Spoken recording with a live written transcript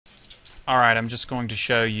Alright, I'm just going to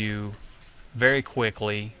show you very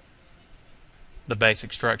quickly the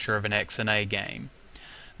basic structure of an XNA game.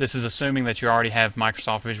 This is assuming that you already have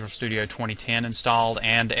Microsoft Visual Studio 2010 installed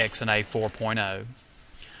and XNA 4.0.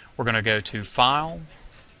 We're going to go to File,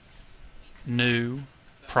 New,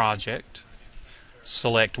 Project,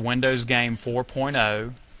 select Windows Game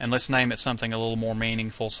 4.0, and let's name it something a little more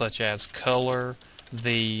meaningful, such as Color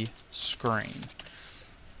the Screen.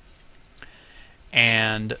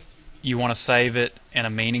 And you want to save it in a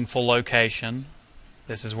meaningful location.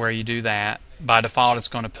 This is where you do that. By default, it's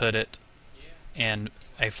going to put it in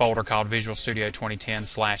a folder called Visual Studio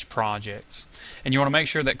 2010/projects. And you want to make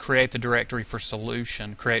sure that Create Directory for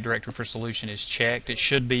Solution is checked. It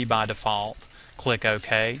should be by default. Click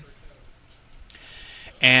OK.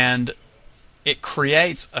 And it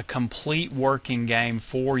creates a complete working game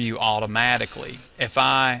for you automatically. If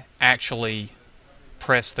I actually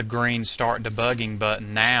press the green Start Debugging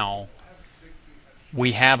button now,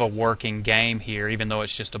 we have a working game here, even though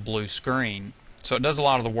it's just a blue screen. So it does a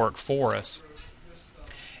lot of the work for us.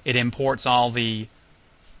 It imports all the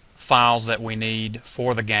files that we need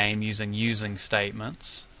for the game using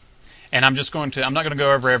statements. And I'm not going to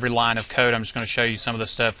go over every line of code. I'm just going to show you some of the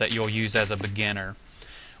stuff that you'll use as a beginner.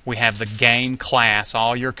 We have the game class.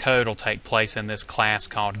 All your code will take place in this class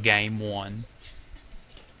called Game 1.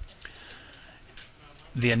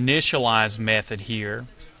 The initialize method here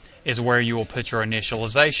is where you will put your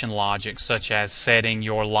initialization logic, such as setting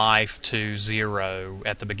your life to 0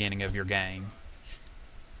 at the beginning of your game.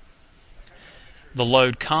 The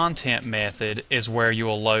load content method is where you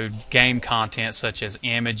will load game content such as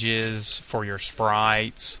images for your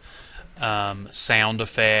sprites, sound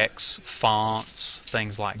effects, fonts,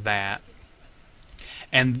 things like that.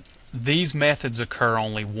 And these methods occur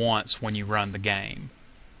only once when you run the game.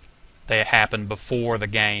 They happen before the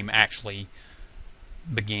game actually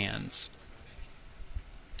begins.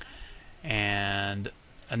 And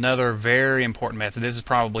another very important method, this is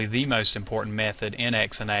probably the most important method in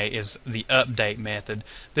XNA, is the update method.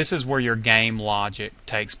 This is where your game logic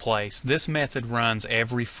takes place. This method runs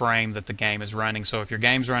every frame that the game is running. So if your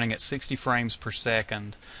game's running at 60 frames per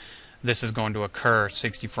second, this is going to occur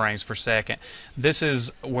 60 frames per second. This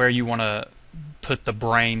is where you want to put the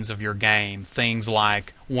brains of your game. Things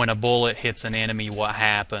like when a bullet hits an enemy, what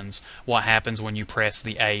happens when you press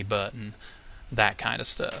the A button, that kind of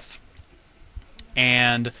stuff.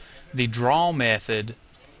 And the draw method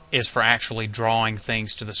is for actually drawing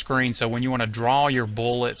things to the screen. So when you want to draw your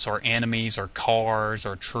bullets or enemies or cars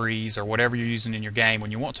or trees or whatever you're using in your game,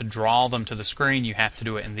 when you want to draw them to the screen, you have to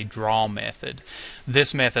do it in the draw method.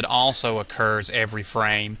 This method also occurs every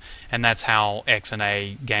frame, and that's how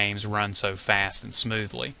XNA games run so fast and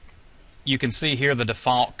smoothly. You can see here the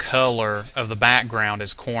default color of the background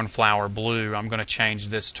is cornflower blue. I'm going to change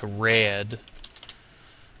this to red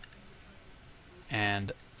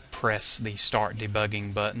and press the Start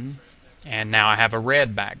Debugging button, and now I have a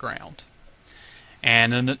red background.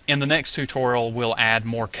 And in the next tutorial we'll add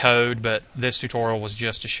more code, but this tutorial was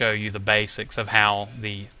just to show you the basics of how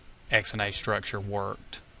the XNA structure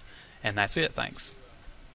worked. And that's it. Thanks.